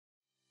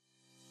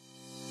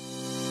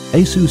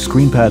ASUS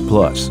ScreenPad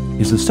Plus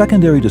is a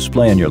secondary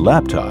display on your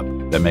laptop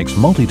that makes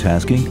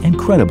multitasking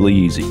incredibly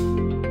easy.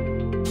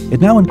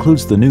 It now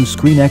includes the new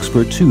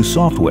ScreenXpert 2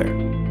 software,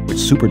 which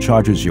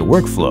supercharges your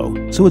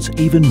workflow so it's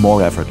even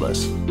more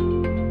effortless.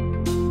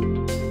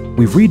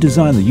 We've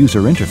redesigned the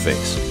user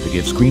interface to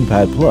give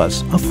ScreenPad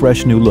Plus a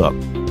fresh new look.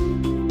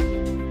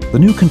 The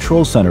new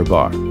Control Center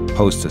bar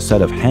hosts a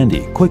set of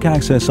handy,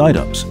 quick-access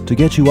items to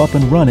get you up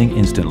and running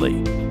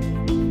instantly.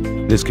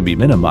 This can be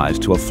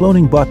minimized to a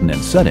floating button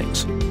in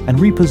Settings and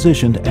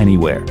repositioned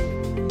anywhere.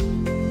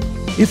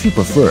 If you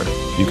prefer,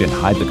 you can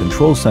hide the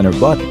Control Center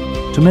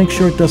button to make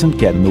sure it doesn't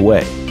get in the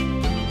way.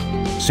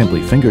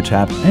 Simply finger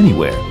tap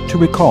anywhere to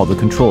recall the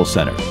Control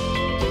Center.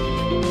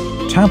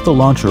 Tap the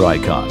launcher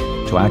icon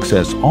to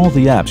access all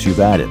the apps you've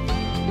added.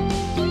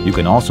 You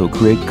can also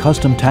create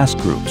custom task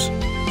groups.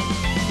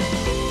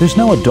 There's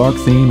now a dark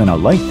theme and a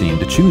light theme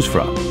to choose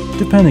from,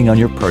 depending on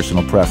your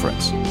personal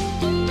preference.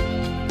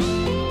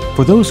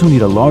 For those who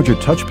need a larger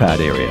touchpad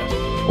area,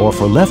 or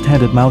for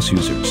left-handed mouse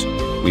users,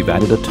 we've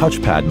added a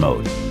touchpad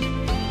mode.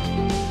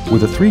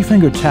 With a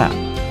 3-finger tap,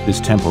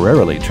 this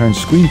temporarily turns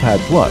ScreenPad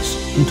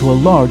Plus into a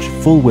large,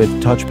 full-width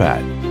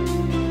touchpad.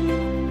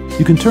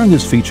 You can turn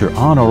this feature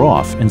on or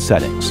off in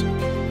Settings.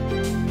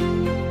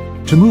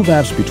 To move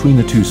apps between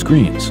the two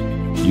screens,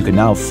 you can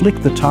now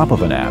flick the top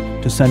of an app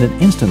to send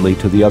it instantly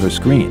to the other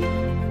screen.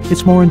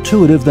 It's more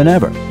intuitive than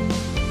ever.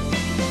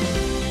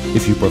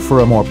 If you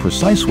prefer a more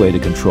precise way to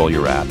control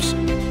your apps,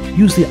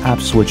 use the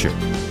App Switcher.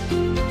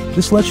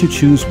 This lets you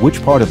choose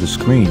which part of the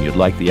screen you'd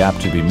like the app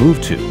to be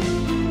moved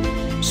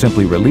to.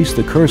 Simply release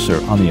the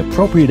cursor on the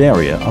appropriate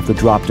area of the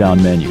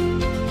drop-down menu.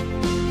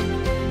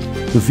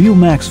 The View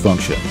Max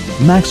function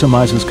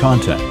maximizes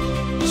content,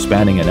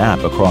 spanning an app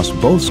across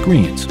both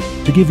screens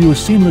to give you a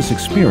seamless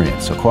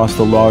experience across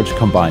the large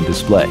combined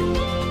display.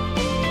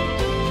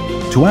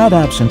 To add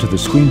apps into the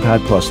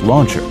ScreenPad Plus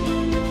launcher,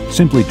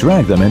 simply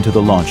drag them into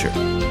the launcher.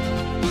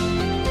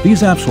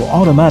 These apps will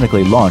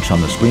automatically launch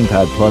on the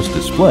ScreenPad Plus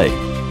display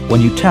when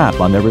you tap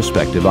on their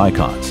respective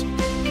icons.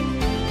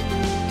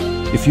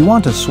 If you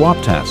want to swap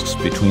tasks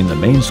between the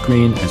main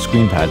screen and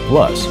ScreenPad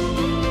Plus,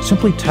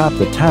 simply tap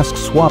the Task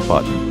Swap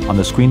button on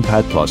the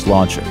ScreenPad Plus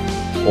launcher,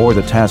 or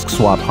the Task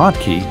Swap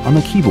hotkey on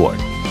the keyboard.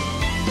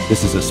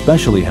 This is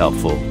especially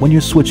helpful when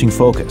you're switching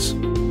focus.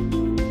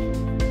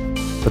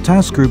 The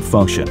Task Group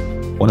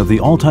function, one of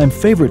the all-time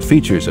favorite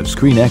features of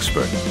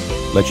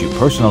ScreenXpert, lets you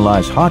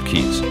personalize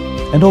hotkeys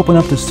and open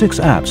up to 6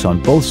 apps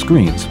on both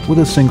screens with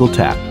a single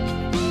tap.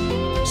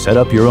 Set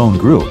up your own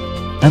group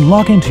and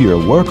log into your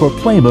work or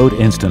play mode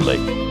instantly.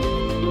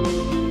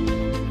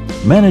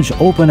 Manage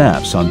open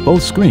apps on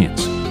both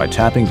screens by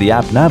tapping the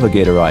App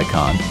Navigator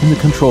icon in the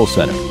Control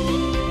Center.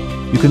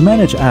 You can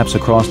manage apps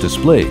across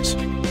displays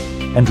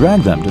and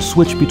drag them to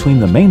switch between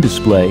the main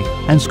display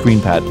and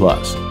ScreenPad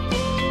Plus.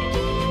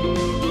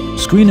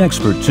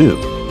 ScreenXpert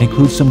 2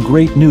 includes some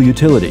great new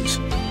utilities.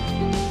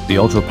 The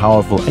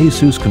ultra-powerful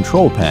ASUS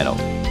control panel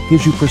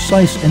gives you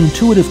precise and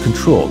intuitive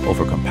control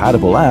over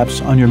compatible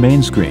apps on your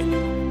main screen,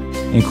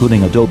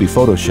 including Adobe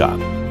Photoshop,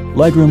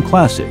 Lightroom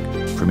Classic,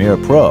 Premiere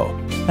Pro,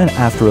 and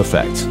After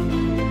Effects.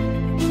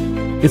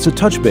 It's a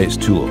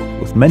touch-based tool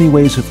with many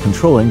ways of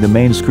controlling the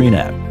main screen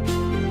app.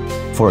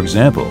 For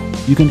example,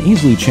 you can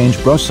easily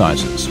change brush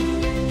sizes,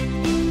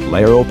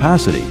 layer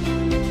opacity,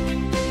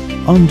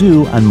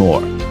 undo, and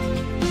more.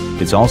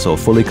 It's also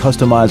fully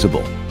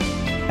customizable,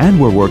 and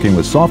we're working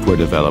with software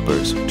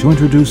developers to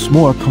introduce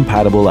more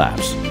compatible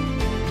apps.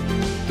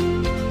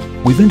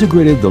 We've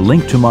integrated the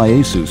Link to My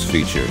ASUS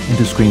feature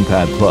into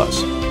ScreenPad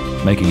Plus,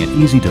 making it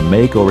easy to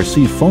make or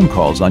receive phone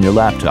calls on your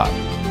laptop.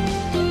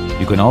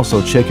 You can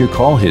also check your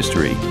call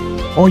history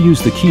or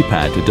use the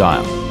keypad to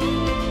dial.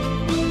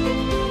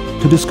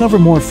 To discover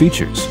more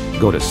features,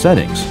 go to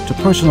Settings to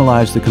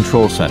personalize the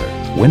Control Center,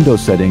 Window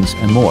Settings,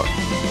 and more.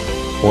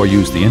 Or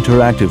use the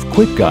interactive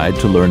Quick Guide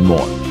to learn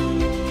more.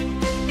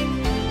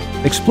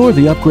 Explore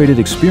the upgraded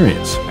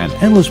experience and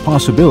endless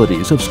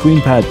possibilities of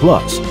ScreenPad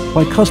Plus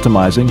by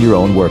customizing your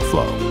own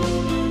workflow.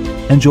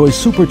 Enjoy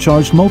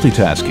supercharged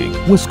multitasking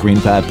with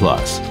ScreenPad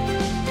Plus.